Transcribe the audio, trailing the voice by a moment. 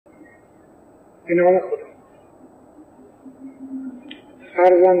به نام خدا.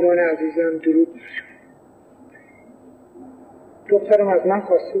 فرزندان عزیزم، درود بر شما. دخترم از من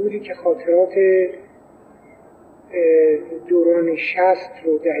خواسته بودی که خاطرات دوران 60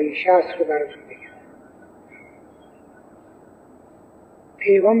 رو، دهه 60 رو براتون بگم.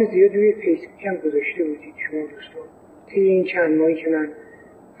 پیغام زیادی روی فیسبوک هم گذاشته بودید شما دوستان طی این چند ماهی که من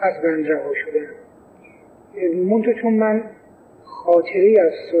از بند رها شدم. منتها چون من خاطره‌ای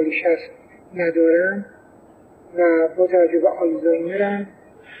از سال 60 ندارم و با توجه به آلزایمرم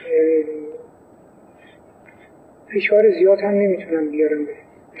فشار زیاد هم نمیتونم بیارم به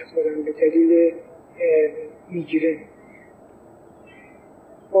خودم به دلیل میگرن،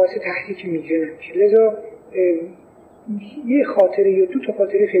 باعث تحریک میگرن میشه. لذا یه خاطره یا 2 تا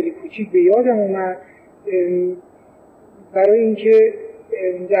خاطره خیلی کوچیک به یادم اومد. برای اینکه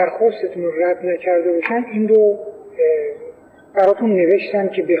درخواستتون رو رد نکرده باشم این رو براتون نوشتم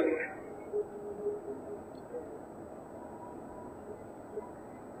که بخونم.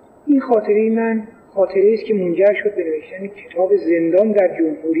 این خاطره من خاطره است که منجر شد به نوشتن کتاب زندان در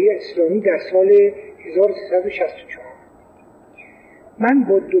جمهوری اسلامی در سال 1364. من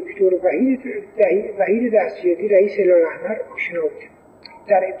با دکتر وحید دستیاری رئیس هلال احمر آشنا بودم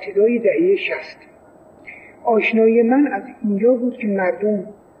در ابتدای دهه 60. آشنایی من از اینجا بود که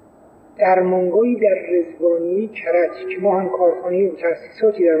مردم درمانگاهی در رضوانی کرج که ما هم کارخانه و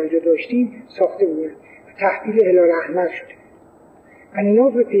تأسیساتی در آنجا داشتیم ساخته بودند و تحویل هلال احمر شده و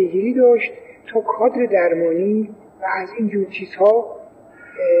نیاز به پیگیری داشت تا کادر درمانی و از این جور چیزها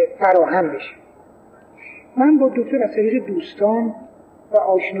فراهم بشه. من با دکتر از طریق دوستان و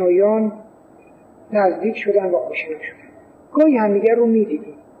آشنایان نزدیک شدم و آشنا شدم. گاهی همدیگر رو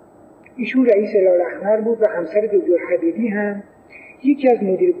می‌دیدیم. ایشون رئیس هلال احمر بود و همسر دکتر حبیبی هم یکی از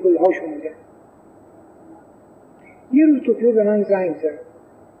مدیر کل‌هاشون بودن. یه روز دکتر به من زنگ زد.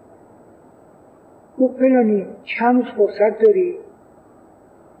 گفت فلانی چند روز فرصت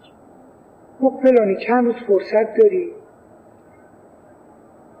داری؟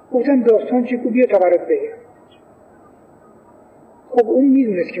 گفتم داستان چه بیا تا برات بگم. خب اون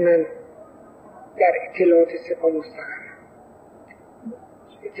میدونست که من در اطلاعات سپاه مستقرم.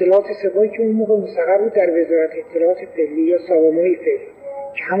 اطلاعات سپاهی که اون موقع مستقر بود در وزارت اطلاعات فعلی یا ساوامای فعلی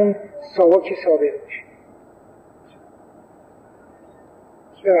که همون ساواک سابق باشه.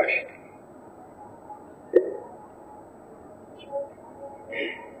 ببخشید.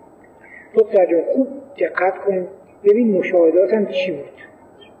 دکتر جان خوب دقت کن ببین مشاهداتم چی بود.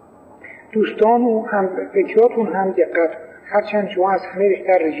 دوستان و هم فکراتون هم دقت کن. هرچند شما از همه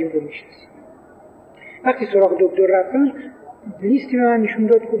بهتر رژیم رو میشناسید. وقتی سراغ دکتر رفتم لیستی به من نشون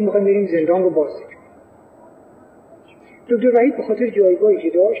داد که میخوایم بریم زندان رو بازدید کنیم. دکتر وحید به خاطر جایگاهی که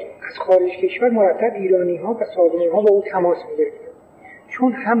داشت از خارج کشور مرتب ایرانی‌ها و سازمان‌ها با او تماس می‌گرفتند،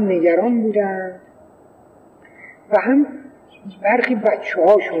 چون هم نگران بودند و هم برخی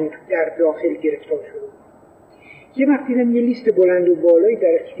بچه‌هاشون در داخل گرفتار شده. یه وقت دیدم یه لیست بلند و بالایی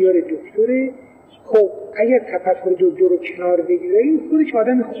در اختیار دکتره. خب اگر تفکر دکتر رو کنار بگیریم خودش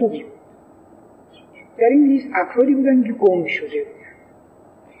آدم خوبی بود. در این لیست افرادی بودن که گم شده بودن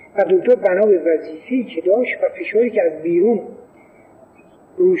و دکتر بنا به وظیفه‌ای که داشت و فشاری که از بیرون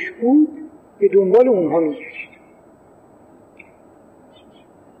روش بود به دنبال اونها می‌گشت.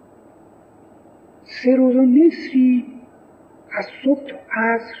 3 روز و نصفی از صبح تا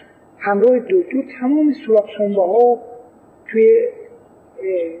عصر همراه دکتر تمام سوراخ سنبه‌ها توی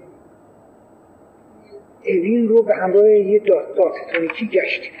اوین رو به همراه یه دادستانیکی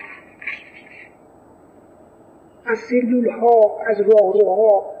گشتیم. از سلول‌ها، از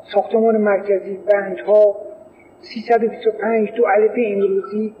راهروها، ساختمان مرکزی، بندها، 325 دو الفه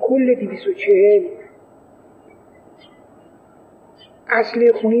امروزی، کل 240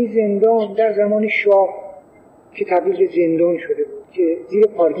 اصل خونه زندان در زمان شاه که تبدیل به زندان شده بود که زیر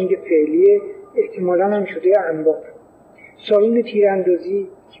پارکینگ فعلی احتمالاً هم شده انبار، سالن تیراندازی،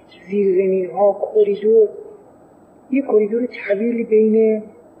 زیرزمین‌ها، کوریدور، یک کوریدور طویل بین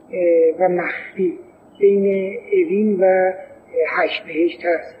و مخفی بین اوین و 8 بهشت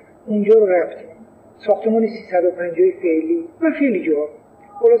هست. اونجا رو رفتیم. ساختمان 350 فعلی و خیلی جاها.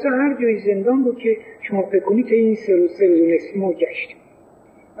 خلاصه هر جای زندان رو که شما فکر کنید تا این 3 روز و نصفی ما گشتیم.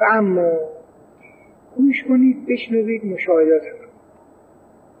 و اما گوش کنید بشنوید مشاهدات رو.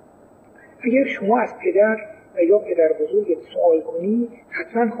 اگر شما از پدر و یا پدر بزرگت سوال کنی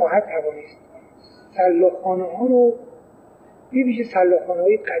حتما خواهد توانست سلاخانه ها رو به ویژه سلاخانه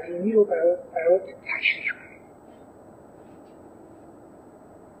های قدیمی رو برات تشریح کنی.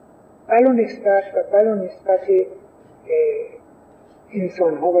 بلا نسبت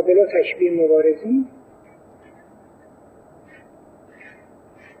انسان ها و بلا تشبیه مبارزین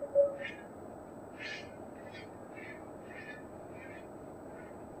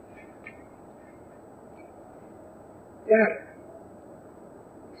در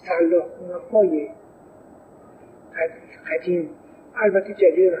سلاخ‌خونه‌های قدیم، البته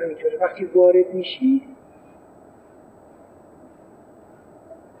جدید هم همینطوره، وقتی وارد میشی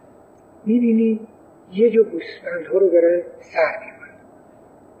میبینی یه جا گوسفندها رو برن سر میبرن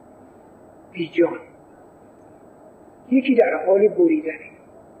بیجان، یکی در حال بریدنه،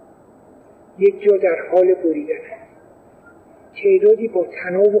 یک جا در حال بریدنه، تعدادی با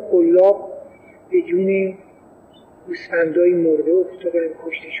طناب و قلاب به جون گوسفندای مرده افتادن،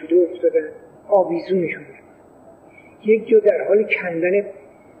 کشته شده افتادن، آویزونشون، یک جا در حال کندن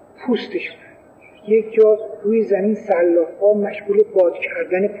پوستشون، یک جا روی زمین سلاخ‌ها مشغول باد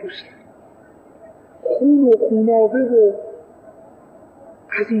کردن پوست، خون و خونابه و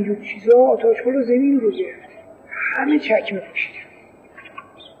از اینجور چیزا آتش‌پا رو زمین رو گرفت، همه چکمه پوشیدن،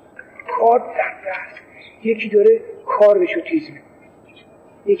 کار در دست، یکی داره کارشو تیز میکنه،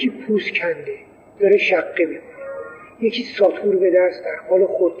 یکی پوست کنده داره شقه میکنه، یکی ساطور به دست در حال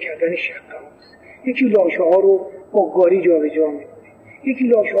خود کردن شقه هاست، یکی لاشه ها رو با گاری جا به جا میکنه، یکی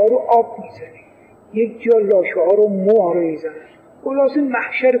لاشه ها رو آب میزنه، یک جا لاشه ها رو مهر میزنه. خلاصه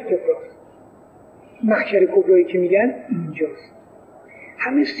محشر کبراست. محشر کبرایی که میگن اینجاست.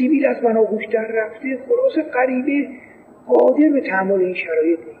 همه سیبیل از بناگوش در رفته، خلاصه غریبه قادر به تحمل این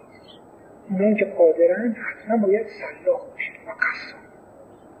شرایط نیست. اونان که قادرن حتما باید سلاخ باشه و قصاب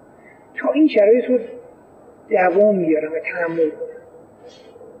تا این شرایط رو دوام میارن و تحمل کنن.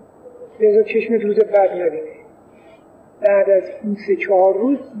 لذا چشمت روز بعد نبینه. بعد از این 3-4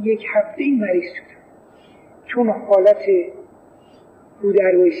 روز یک هفته این مریض شدم، چون حالت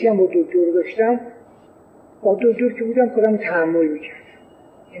رودرویسی هم با دکتر داشتم، با دکتر که بودم خودم تحمل میکردم،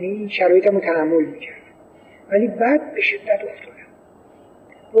 یعنی این شرایطم رو تحمل میکردم، ولی بعد به شدت افتادم.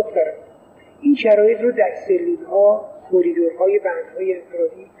 دخترم این شرایط رو در سلول‌ها، کوریدورهای بندهای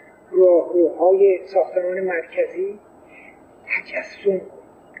انفرادی، راهروهای ساختمان مرکزی تجسم،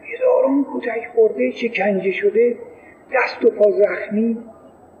 هزاران کتک خورده، شکنجه شده، دست و پا زخمی،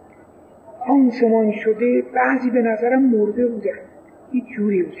 پانسمان شده، بعضی به نظرم مرده بودن، هیچ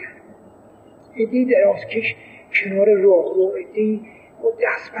جوری بودن، عده‌ای درازکش کنار راهرو، عده‌ای با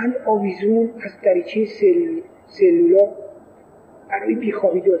دستبند آویزون از دریچه سلولا برای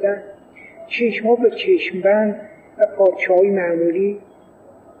بیخوابی دادن، چشم‌ها به چشمبند و پارچه‌های معمولی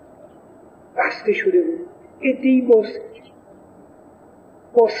بسته شده بود، عده‌ای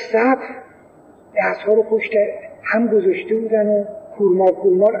با صف دست‌ها رو پشت هم گذاشته بودن و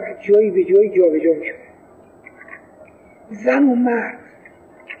کورمار از جایی به جایی جابجا می‌شدن. زن و مرد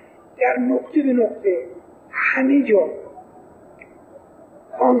در نقطه به نقطه همه جا،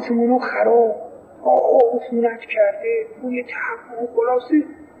 پانسمان‌ها خراب، آقا عفونت کرده، بوی تحقق، خلاصه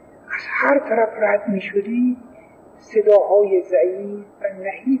از هر طرف رد می‌شدی صداهای ضعیف و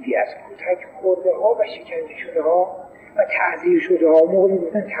نحیفی از کتک خورده ها و شکنجه شده ها و تعذیر شده ها، موقع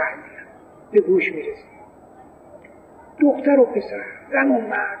میگفتن تعذیر، به گوش میرسید. دختر و پسر، زن و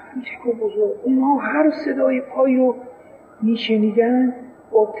مرد، کوچک و بزرگ، اونها هر صدای پایی رو میشنیدن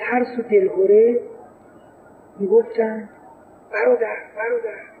با ترس و دلهره میگفتن برادر،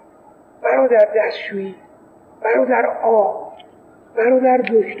 برادر، برادر دستشویی، برادر آب، برادر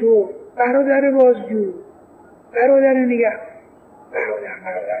دکتر، برادر بازجو، برادر نگه، برادر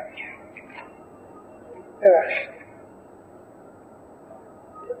نگه. ببخشید.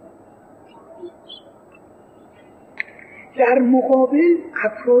 در مقابل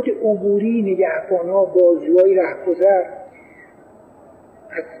افراد عبوری، نگهبانا، بازجوهای رهگذر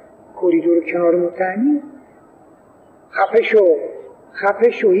از کوریدور کنار متهمی،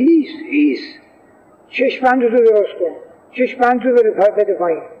 خفه شو، هیس، چشمند رو دراز کن، چشمند رو بده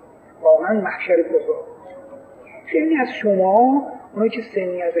پایین. واقعا محشر کبرا. خیلی از شما اونایی که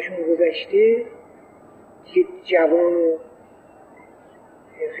سنی ازشون گذشته، که جوان و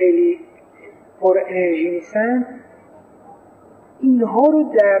خیلی پر انرژی نیستن، اینها رو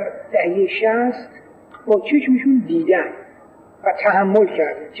در دهه 60 با چشمشون دیدن و تحمل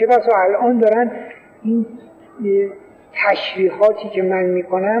کردن. چه بسا الان دارن این تشریحاتی که من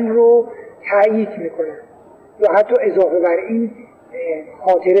میکنم رو تایید میکنن یا حتی اضافه بر این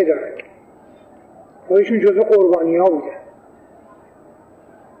خاطره دارن. خودشون جزو قربانی ها بودن.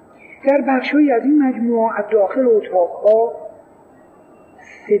 در بخش‌هایی از این مجموعه از داخل اتاق‌ها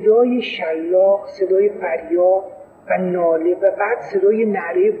صدای شلاق، صدای فریاد و ناله و بعد صدای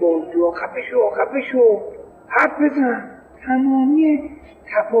نعره بازجو، خفه شو، حرف بزن، تمامی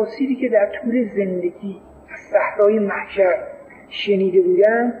تفاصیلی که در طول زندگی از صحرای محشر شنیده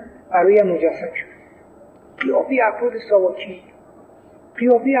بودم برایم مجسم شد. قیافه افراد ساواکی،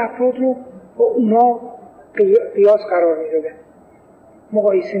 قیافه افراد رو با اونا قیاس قرار می‌دادن،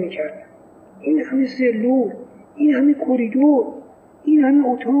 مقایسه می‌کردن. این همه سلول، این همه کریدور، این همه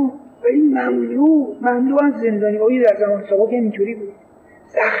اتاق، ولی مملو از زندانی‌های در زمان ساواک اینطوری بود.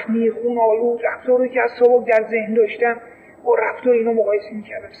 زخمی، خون‌آلود، رفتاری که از ساواک در ذهن داشتم با رفتار اینا مقایسه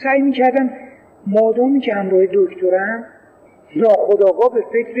می‌کردم. سعی می‌کردم مادامی که همراه دکترم ناخودآگاه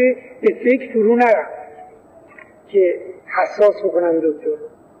به فکر فرو نرم که حساس بکنم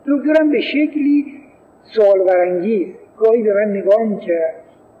دکترم به شکلی سوال برانگیز گاهی به من نگاه میکرد،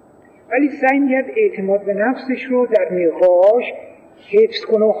 ولی سعی میکرد اعتماد به نفسش رو در نگاهاش حفظ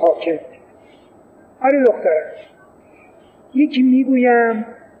کنه و حاکم. آره دخترم، یکی میگویم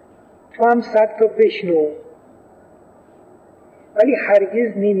تو هم 100 تا بشنو، ولی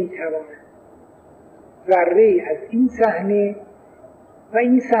هرگز نمیتوانم ذره‌ای از این صحنه و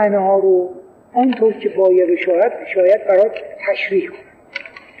این صحنه ها رو آنطور که باید و شاید برات تشریح کنم.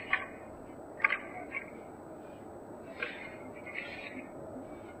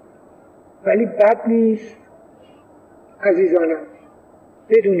 ولی بد نیست عزیزانم،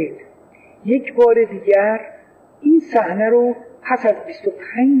 بدونید یک بار دیگر این صحنه رو پس از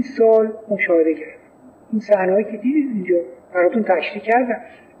 25 سال مشاهده کردم. این صحنه هایی که دیدید اینجا براتون تشریح کردم،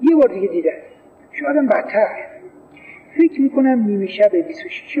 یه بار دیگه دیدم، شاید هم بدتر. فکر میکنم نیمه شب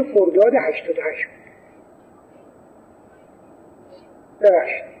 26 خرداد 88 بود.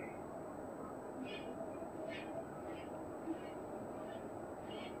 ببخشید،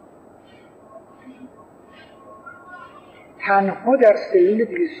 تنها در سلول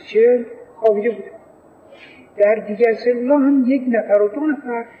 240 خوابیده بودم. در دیگر سلول‌ها هم 1 نفر و 2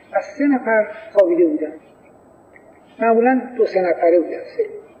 نفر و 3 نفر خوابیده بودن. معمولا 2-3 نفره بودن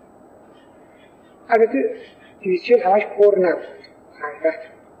سلول. البته 240 همش پر نبود. البته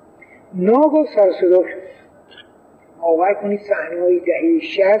ناگاه سر و صدا شد. باور کنید صحنه‌های دهه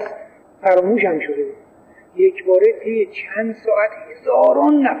 60 فراموش هم شده بود. یک باره طی چند ساعت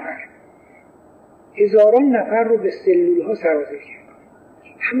هزاران نفر رو به سلول‌ها سرازیر کرد.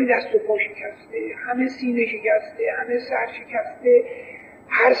 همه دست و پا شکسته، همه سینه شکسته، همه سر شکسته.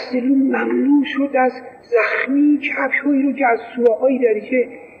 هر سلول مملو شد از زخمی. کفش‌هایی رو که از سوراخ‌های دریچه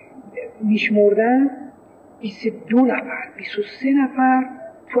میشمردن 22 نفر 23 نفر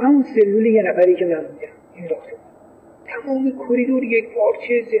تو همون سلول یه نفری که من بودم انداخته. تمام کریدور یک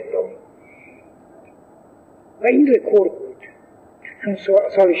پارچه زندانی و این رکورد بود. چون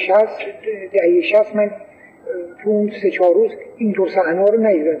سال 60 دهه 60 من تو اون 3-4 روز اینطور صحنه‌ها رو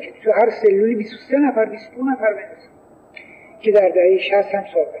ندیدم که تو هر سلولی 23 نفر 22 نفر بنویسن که در دهه 60 هم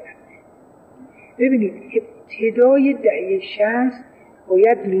ثابت. ببینید ابتدای دهه 60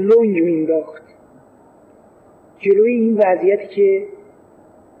 باید لنگ مینداخت جلوی این وضعیتی که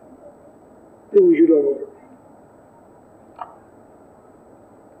به وجود آورد.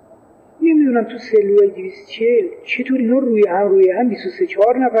 نمیدونم تو سلولای 240 چطور اینا روی هم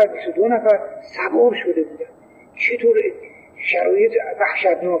 23-4 نفر 22 نفر سوار شده بودن، چطور شرایط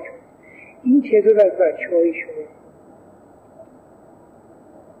وحشتناک. این تعداد از بچه‌های شما،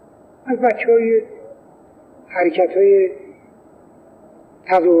 از بچه‌های حرکت‌های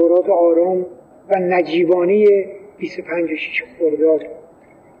تظاهرات آرام و نجیبانه 25 و 6 خرداد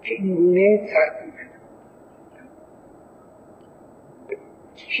که اینگونه سرکوب شد.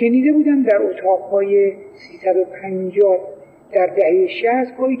 شنیده بودم در اتاق‌های 350 در دهه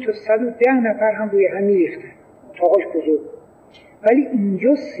 60 گاهی تا 110 نفر هم روی هم می‌ریختن. اتاقاش بزرگ، ولی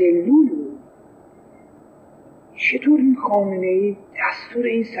اینجا سلول بود. چطور این خامنه‌ای دستور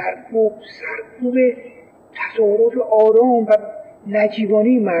این سرکوب تظاهرات آرام و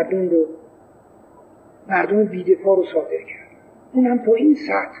نجیبانه مردم بی‌دفاع رو صادر کرد؟ اون هم تا این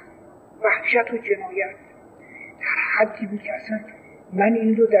سطح وحشت و جنایت در حدی بود که اصلا من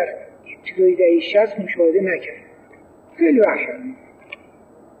این رو در ابتدای دهه 60 مشاهده نکردم. خیلی وحشت.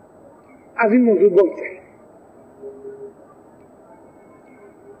 از این موضوع بگذاریم.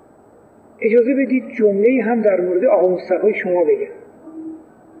 اجازه بدید جمله‌ای هم در مورد آقا مصطفی شما بگم.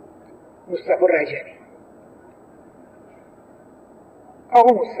 مصطفی رجبی.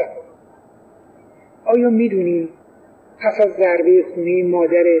 آقا مصطفی، آیا میدونی پس از ضربه خونه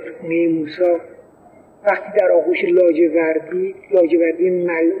مادرت، خونه موسی، وقتی در آغوش لاجوردی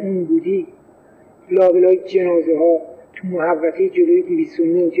ملعون بودی، لابلای جنازه ها تو محوطه جلوی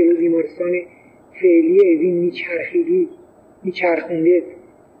 209 جلوی بیمارستان فعلی اوین میچرخونده،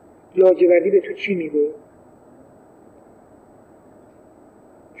 لاجوردی به تو چی میگو؟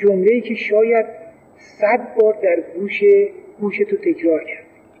 جمله‌ای که شاید 100 بار در گوش تو تکرار کرد.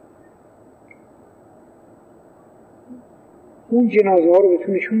 اون جنازه ها رو به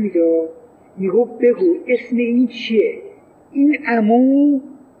تو نشون میداد، میگو بگو اسم این چیه؟ این عمو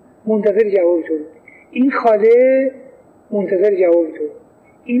منتظر جواب تو، این خاله منتظر جواب تو،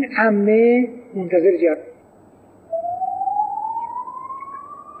 این عمه منتظر جواب.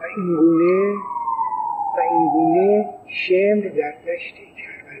 این گونه شمر در دشت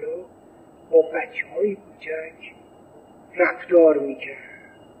کربلا با بچه‌های کوچک رفتار میکرد.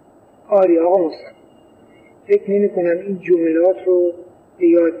 آری آقا مصطفی، فکر نمی‌کنم این جملات رو به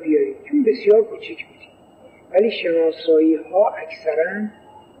یاد بیارید چون بسیار کوچک بودیم، ولی شناسایی‌ها اکثراً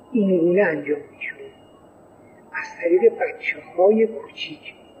این گونه انجام می‌شد از طریق بچه‌های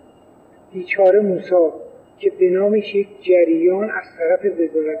کوچیک. بیچاره موسی که به نامش یک جریان از طرف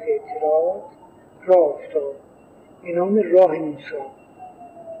وزارت اطلاعات راه افتاد به نام راه موسی.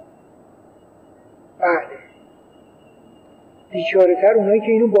 بله، بیچاره تر اونایی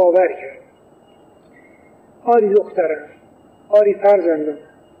که اینو باور کرد. آری دخترم، آری فرزندان،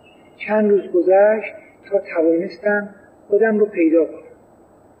 چند روز گذشت تا توانستم خودم رو پیدا کنم.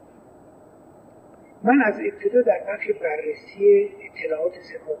 من از ابتدا در بخش بررسی اطلاعات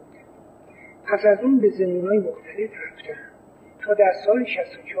سپاه بودم. پس از اون به زندان‌های مختلف رفتم تا در سال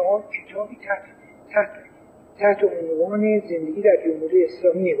 64 کتابی تحت عنوان زندگی در جمهوری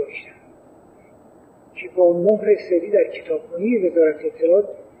اسلامی نگاشتم که با مهر سری در کتابخانه وزارت اطلاعات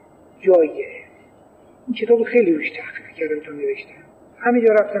جای گرفت. این کتاب خیلی روش تحقیق کردم تا نوشتم. همه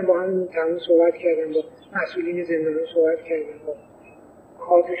جا رفتم با همین تمام صحبت کردم، با مسئولین زندان صحبت کردم، با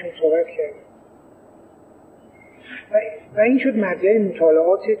کارتشون صحبت کردم و این شد مرجع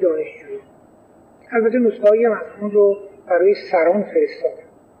مطالعات دانشجویی. البته نسخه‌ای هم از اون رو برای سران فرستادم،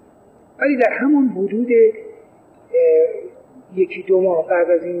 ولی در همون حدود یکی دو ماه بعد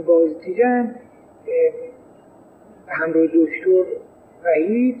از این بازدیدم به همراه دکتر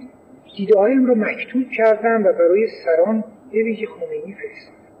وحید دیده‌هایم رو مکتوب کردم و برای سران به ویژه خمینی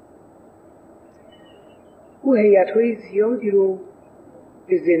فرستادم. او هیئت‌های زیادی رو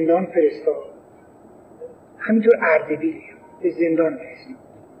به زندان فرستاد، همینطور اردبیلی به زندان فرستاد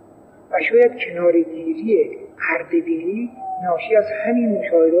و شاید کنارگیری اردبیلی ناشی از همین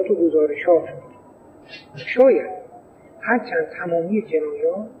مشاهدات و گزارشات بود. شاید هرچند تمامی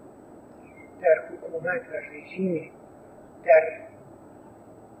جنایات در حکومت و رژیم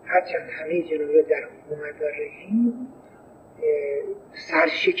هرچند همه جنایات در حکومت و رژیم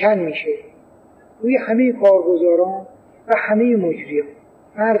سرشکن میشه روی همه کارگزاران و همه مجریان،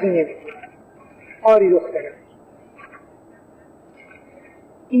 فرقی نمیکنه. آری دخترم،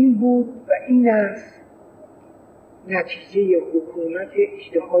 این بود و این است نتیجه حکومت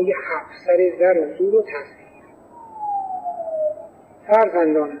اژدهای 7 سر زر و زور و تزویر.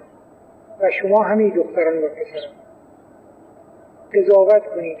 فرزندانم و شما همه دختران و پسران، قضاوت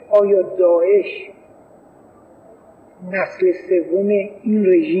کنید آیا داعش نسل سوم این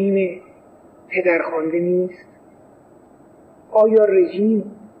رژیم پدرخوانده نیست؟ آیا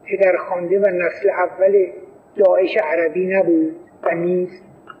رژیم پدرخوانده و نسل اول داعش عربی نبود و نیست؟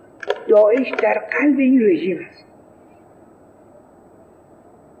 داعش در قلب این رژیم است.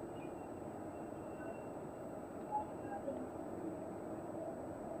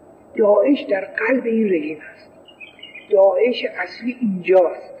 داعش در قلب این رژیم است. داعش اصلی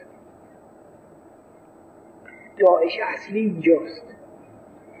اینجاست. داعش اصلی اینجاست.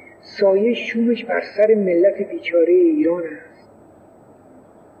 سایه شومش بر سر ملت بیچاره ایران است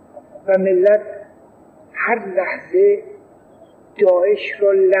و ملت هر لحظه داعش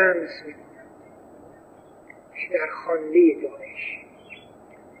را لمس می‌کند. پدرخوانده داعش.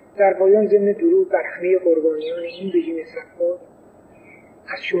 در پایان ضمن درود بر همه قربانیان این رژیم سفاح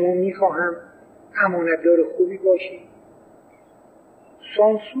از شما می‌خواهم امانتدار خوبی باشید.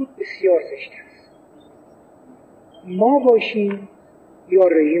 سانسور بسیار زشت است. ما باشیم یا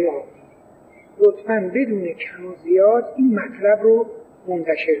رژیم آبی. لطفاً بدون کم و زیاد این مطلب رو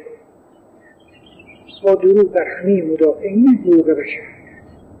منتشر کنید. با درود بر همه مدافعین حقوق بشر.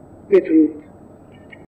 بدرود.